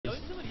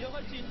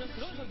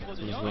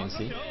wait and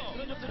see.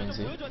 Wait and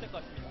see.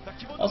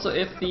 Also,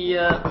 if the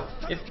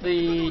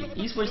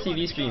esports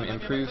TV stream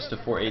improves to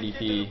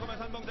 480p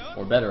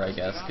or better, I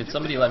guess, could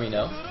somebody let me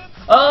know?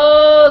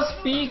 Oh,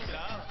 speak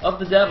of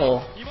the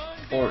devil,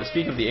 or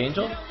speak of the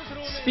angel.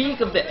 Speak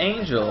of the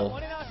angel.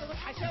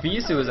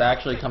 Bisu is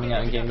actually coming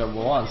out in game number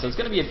 1, so it's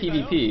going to be a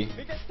PvP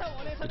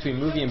between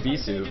Movie and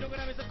Bisu.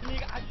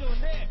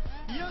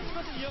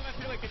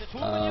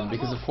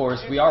 Because of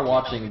course we are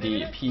watching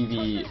the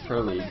PV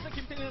Pro League.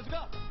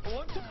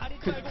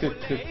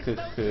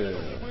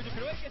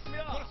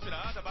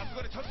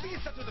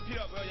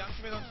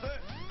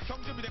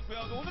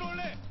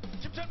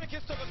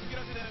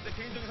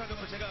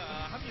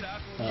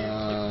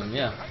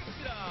 Yeah.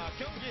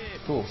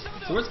 Cool.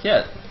 So where's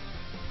Cat?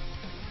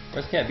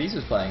 Where's Cat?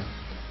 Bisu's playing.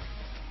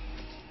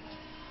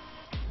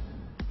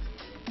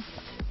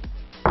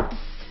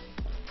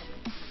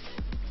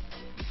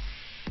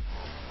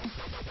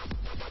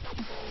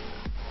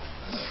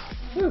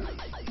 Whew.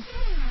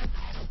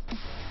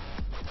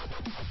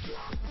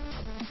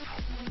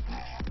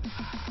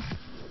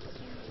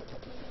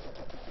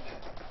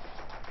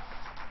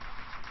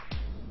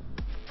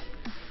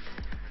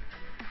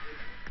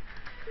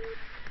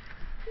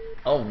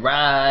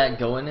 Alright,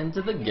 going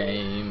into the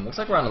game. Looks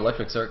like we're on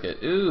Electric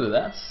Circuit. Ooh,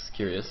 that's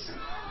curious.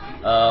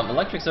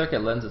 Electric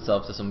Circuit lends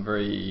itself to some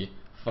very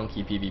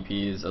funky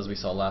PvPs, as we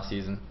saw last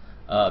season.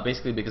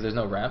 Basically because there's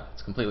no ramp,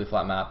 it's a completely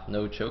flat map,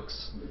 no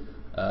chokes.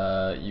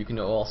 You can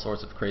do all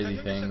sorts of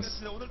crazy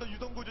things.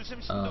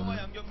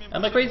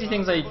 And by crazy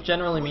things, I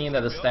generally mean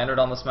that the standard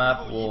on this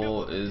map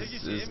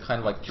is kind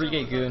of like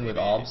 3-gate goon with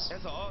obs.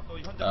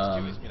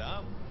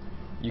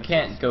 You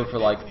can't go for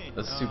like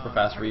a super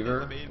fast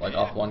reaver, like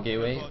off 1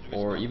 gateway,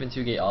 or even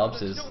 2-gate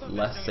obs is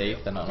less safe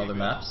than on other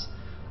maps,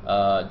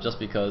 just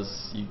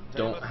because you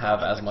don't have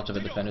as much of a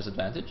defender's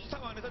advantage.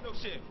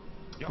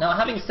 Now,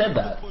 having said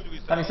that,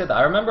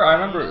 I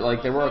remember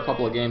like there were a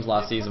couple of games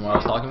last season where I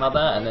was talking about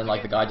that, and then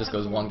like the guy just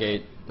goes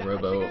 1-gate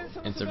robo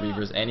into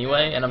reavers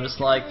anyway, and I'm just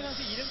like,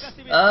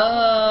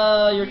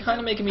 you're kind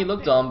of making me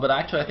look dumb, but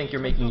actually I think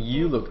you're making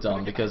you look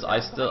dumb, because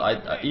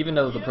even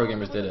though the pro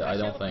gamers did it, I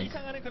don't think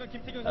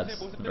that's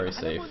very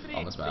safe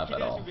on this map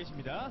at all.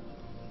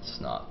 It's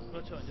not.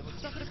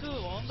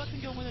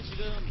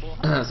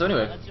 So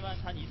anyway,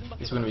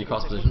 these are going to be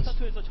cross positions.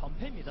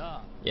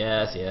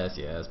 Yes, yes,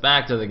 yes.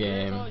 Back to the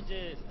game.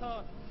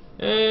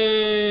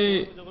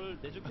 Hey!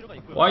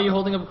 Why are you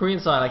holding up a Korean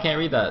sign? I can't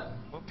read that.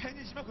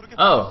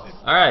 Oh,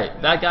 alright.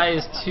 That guy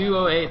is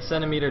 208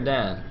 centimeter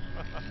Dan.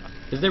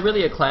 Is there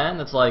really a clan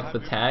that's like the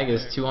tag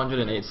is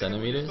 208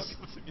 centimeters?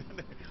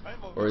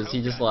 Or is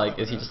he just like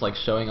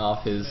showing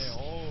off his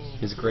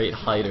great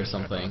height or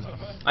something?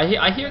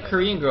 I hear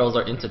Korean girls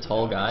are into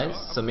tall guys,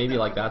 so maybe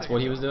like that's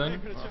what he was doing.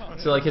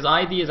 So like his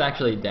ID is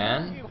actually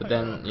Dan, but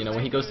then you know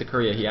when he goes to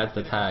Korea he adds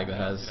the tag that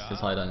has his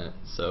height on it,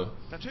 so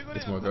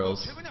it's more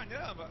girls.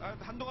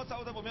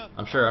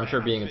 I'm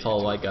sure being a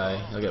tall white guy,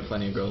 he'll get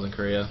plenty of girls in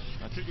Korea.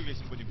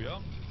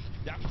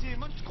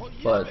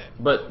 But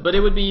it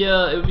would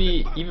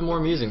be even more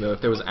amusing though if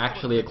there was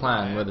actually a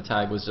clan where the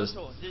tag was just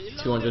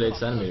 208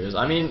 centimeters.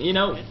 I mean, you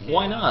know,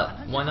 why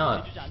not? Why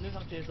not?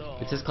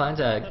 It's his clan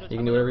tag. He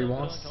can do whatever he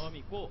wants.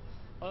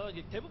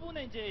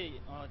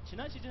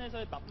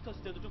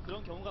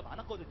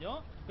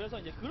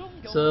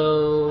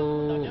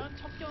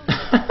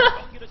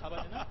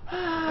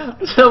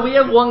 So we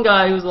have one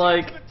guy who's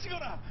like,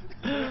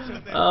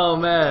 oh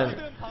man,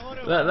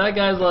 that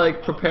guy's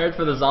like prepared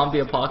for the zombie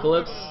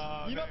apocalypse.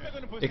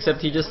 Except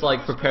he just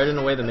like prepared in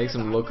a way that makes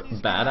him look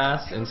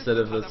badass instead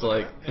of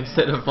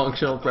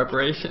functional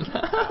preparation.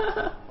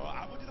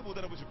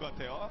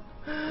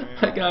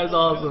 That guy's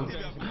awesome.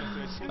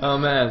 Oh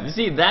man, you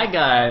see that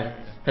guy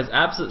has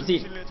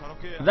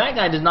that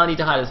guy does not need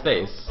to hide his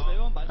face.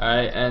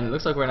 Alright, and it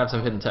looks like we're gonna have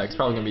some hidden text,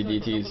 probably gonna be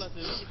DTs.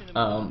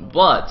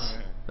 But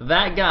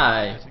that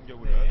guy,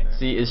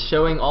 see, is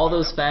showing all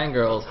those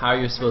fangirls how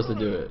you're supposed to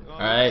do it.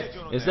 Alright?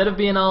 Instead of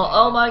being all,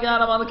 oh my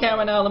god, I'm on the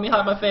camera now, let me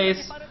hide my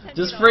face.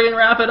 Just friggin'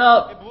 wrap it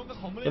up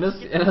in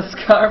a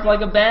scarf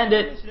like a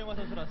bandit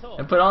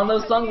and put on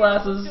those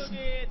sunglasses.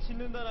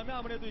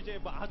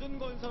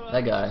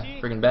 That guy,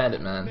 friggin'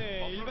 bandit, man.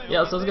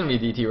 Yeah, so it's gonna be a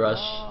DT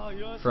rush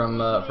from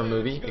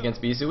Movie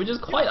against Bisu, which is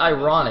quite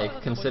ironic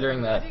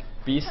considering that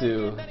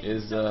Bisu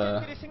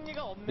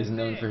is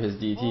known for his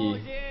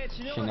DT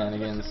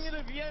shenanigans.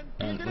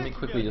 And let me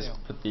quickly just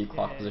put the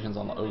clock positions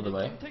on the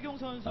overlay.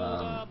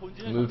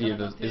 Movie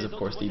is of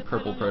course the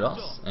purple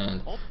Protoss,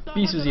 and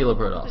Bisu's yellow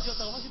Protoss.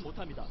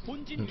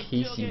 In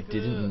case you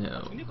didn't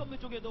know. In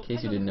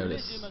case you didn't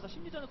notice.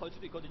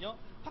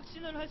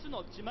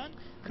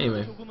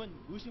 Anyway,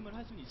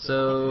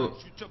 so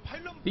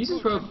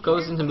Bisu's probe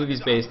goes into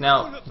Movie's base.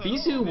 Now,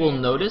 Bisu will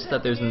notice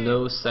that there's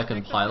no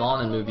second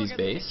pylon in Movie's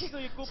base,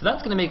 so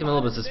that's going to make him a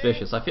little bit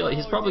suspicious. I feel like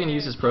he's probably going to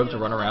use his probe to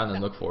run around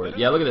and look for it.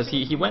 Yeah, look at this.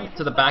 He went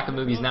to the back of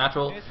Movie's natural.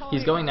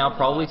 He's going now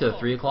probably to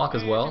 3 o'clock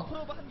as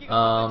well.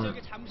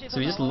 So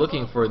he's just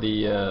looking for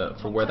the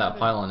for where that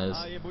pylon is.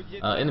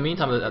 In the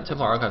meantime, the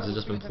Templar Archives has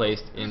just been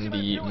placed in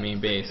the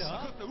main base.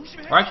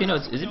 Or actually, no,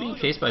 is it being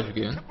chased by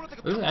Dragoon?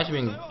 It isn't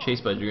actually being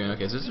chased by Dragoon.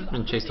 Okay, so this has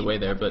been chased away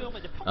there, but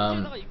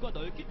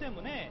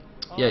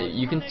yeah,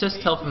 you can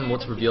just tell from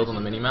what's revealed on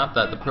the minimap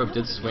that the probe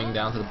did swing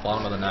down to the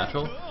bottom of the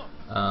natural.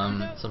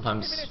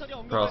 Sometimes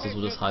paralysis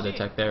will just hide the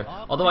tech there.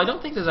 Although I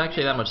don't think there's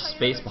actually that much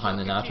space behind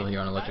the natural here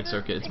on Electric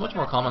Circuit. It's much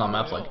more common on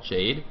maps like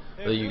Jade,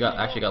 where you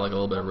actually got like a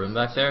little bit of room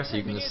back there, so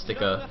you can just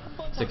stick a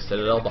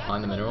Citadel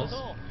behind the minerals.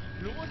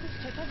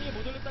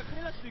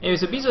 Anyway,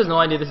 so Bisu has no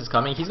idea this is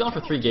coming. He's gone for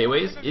 3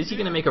 gateways. Is he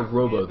going to make a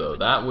robo though?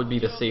 That would be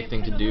the safe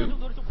thing to do.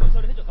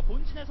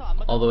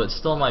 Although it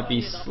still might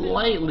be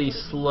slightly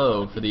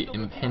slow for the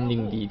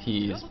impending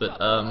DTs, but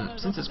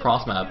since it's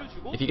cross map,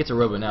 if he gets a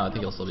robo now, I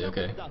think he'll still be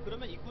okay.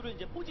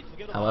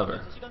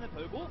 However,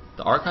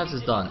 the Archives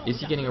is done. Is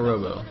he getting a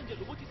robo?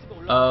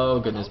 Oh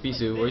goodness,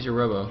 Bisu, where's your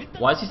robo?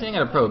 Why is he staying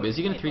at a probe? Is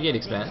he going to 3-gate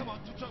expand?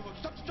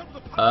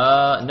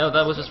 No,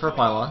 that was just for a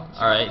pylon.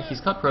 Alright,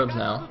 he's cut probes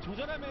now.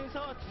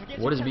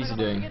 What is Bisu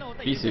doing?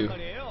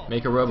 Bisu,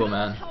 make a robo,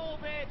 man.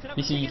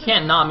 Bisu, you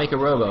can't not make a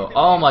robo.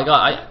 Oh my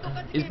god,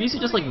 is Bisu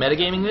just like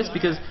metagaming this?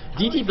 Because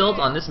DT builds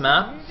on this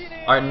map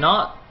are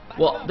not,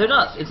 well, they're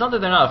not, it's not that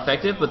they're not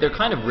effective, but they're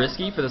kind of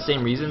risky for the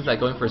same reasons that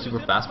going for a super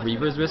fast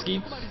Reaver is risky.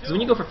 Because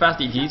when you go for fast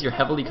DTs, you're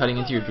heavily cutting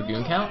into your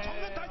Dragoon count.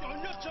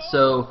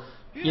 So,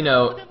 you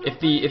know, if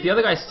the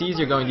other guy sees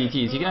you're going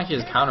DTs, he can actually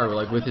just counter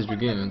like with his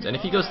Dragoons. And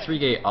if he goes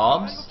 3-gate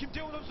obs,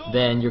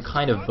 then you're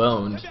kind of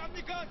boned,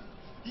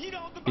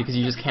 because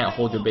you just can't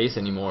hold your base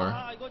anymore.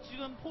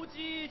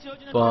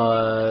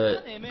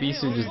 But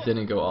Bisu just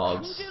didn't go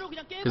obs,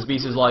 because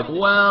Bisu's like,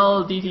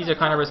 well, DTs are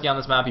kind of risky on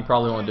this map, he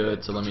probably won't do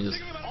it, so let me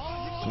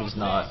just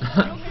not.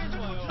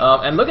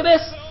 And look at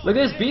this! Look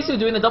at this, Bisu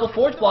doing the double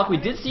forge block. We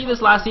did see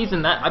this last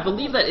season. That, I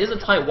believe that is a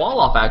tight wall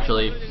off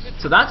actually.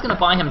 So that's going to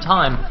buy him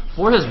time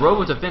for his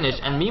robo to finish,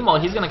 and meanwhile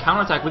he's going to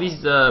counterattack with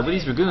these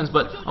Dragoons,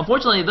 but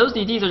unfortunately those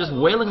DTs are just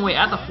wailing away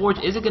at the forge.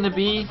 Is it going to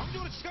be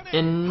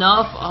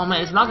enough? Oh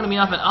man, it's not going to be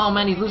enough, and oh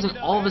man, he's losing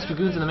all of his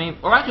Dragoons in the main,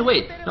 or actually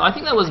wait, no, I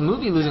think that was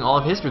Movie losing all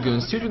of his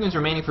Dragoons. 2 Dragoons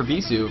remaining for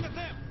Bisu.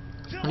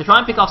 And to try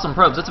and pick off some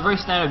probes, that's a very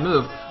standard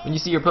move when you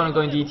see your opponent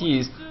going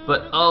DTs,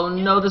 but oh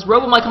no, this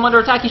robo might come under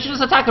attack. He should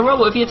just attack the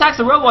robo. If he attacks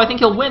the robo, I think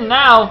he'll win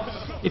now.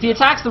 If he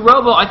attacks the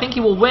robo, I think he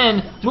will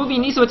win. Movie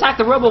needs to attack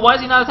the robo. Why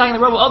is he not attacking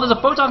the robo? Oh, there's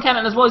a photon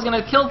cannon as well. He's going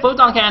to kill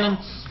photon cannon.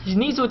 He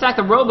needs to attack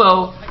the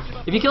robo.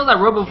 If he kills that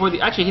robo before the...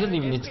 Actually, he doesn't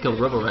even need to kill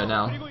the robo right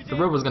now. The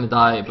robo's going to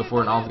die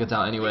before an obs gets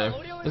out anyway.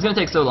 It's going to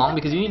take so long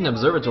because you need an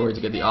observatory to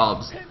get the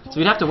obs. So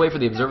we'd have to wait for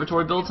the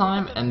observatory build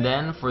time and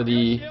then for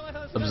the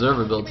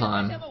observer build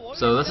time.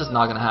 So that's just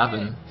not going to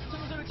happen.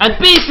 And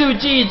Bisu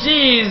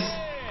GG's!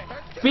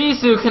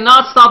 Bisu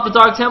cannot stop the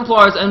Dark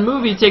Templars, and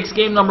Movie takes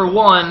game number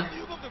 1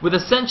 with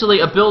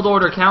essentially a build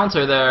order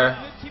counter there.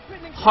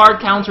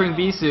 Hard countering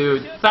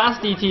Bisu.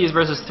 Fast DTs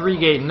versus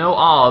 3-gate, no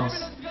obs.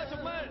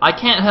 I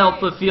can't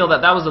help but feel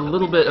that that was a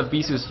little bit of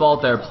Bisu's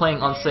fault there,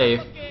 playing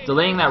unsafe,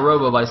 delaying that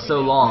robo by so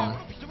long.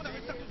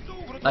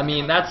 I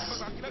mean,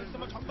 that's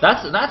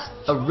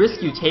a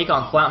risk you take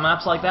on flat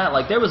maps like that.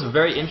 Like, there was a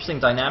very interesting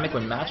dynamic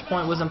when match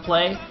point was in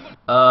play.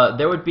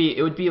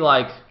 It would be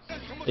like,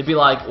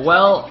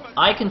 well,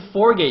 I can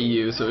 4-gate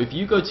you, so if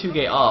you go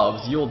 2-gate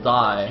obs, you'll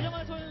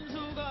die.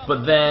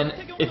 But then,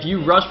 if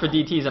you rush for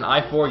DTs and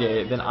I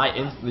 4-gate, then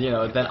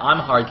then I'm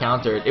hard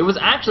countered. It was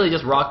actually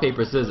just rock,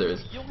 paper,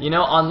 scissors. You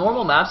know, on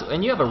normal maps,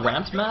 when you have a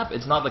ramped map,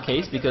 it's not the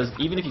case, because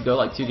even if you go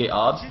like 2-gate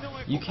obs,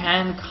 you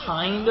can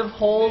kind of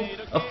hold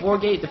a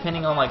 4-gate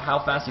depending on like how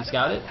fast you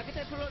scout it.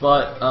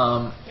 But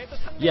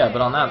yeah,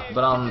 but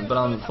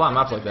on flat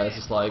maps like that, it's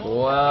just like,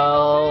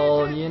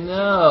 well, you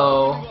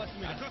know,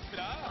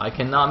 I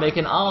cannot make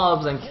an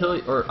obs and kill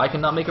you, or I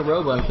cannot make a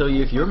robo and kill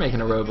you if you're making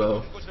a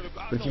robo.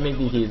 But if you make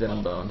DTs, then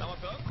I'm boned. So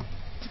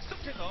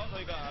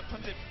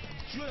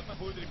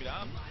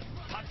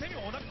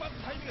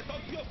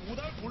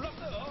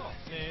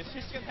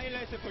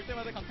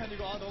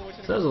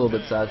that was a little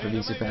bit sad for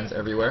Bisu fans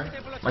everywhere,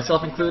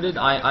 myself included.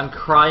 I'm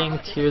crying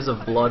tears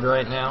of blood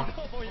right now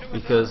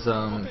because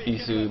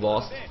Bisu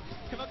lost,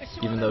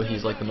 even though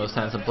he's like the most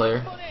handsome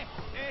player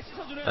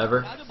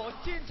ever.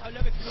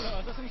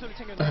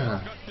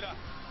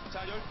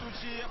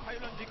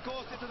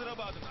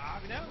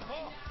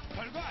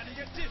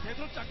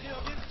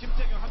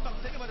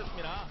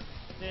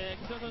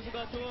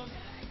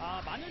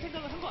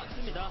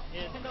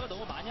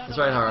 That's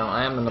right, Haram.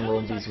 I am the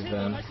 #1 Bisu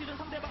fan.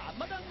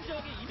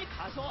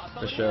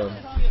 For sure.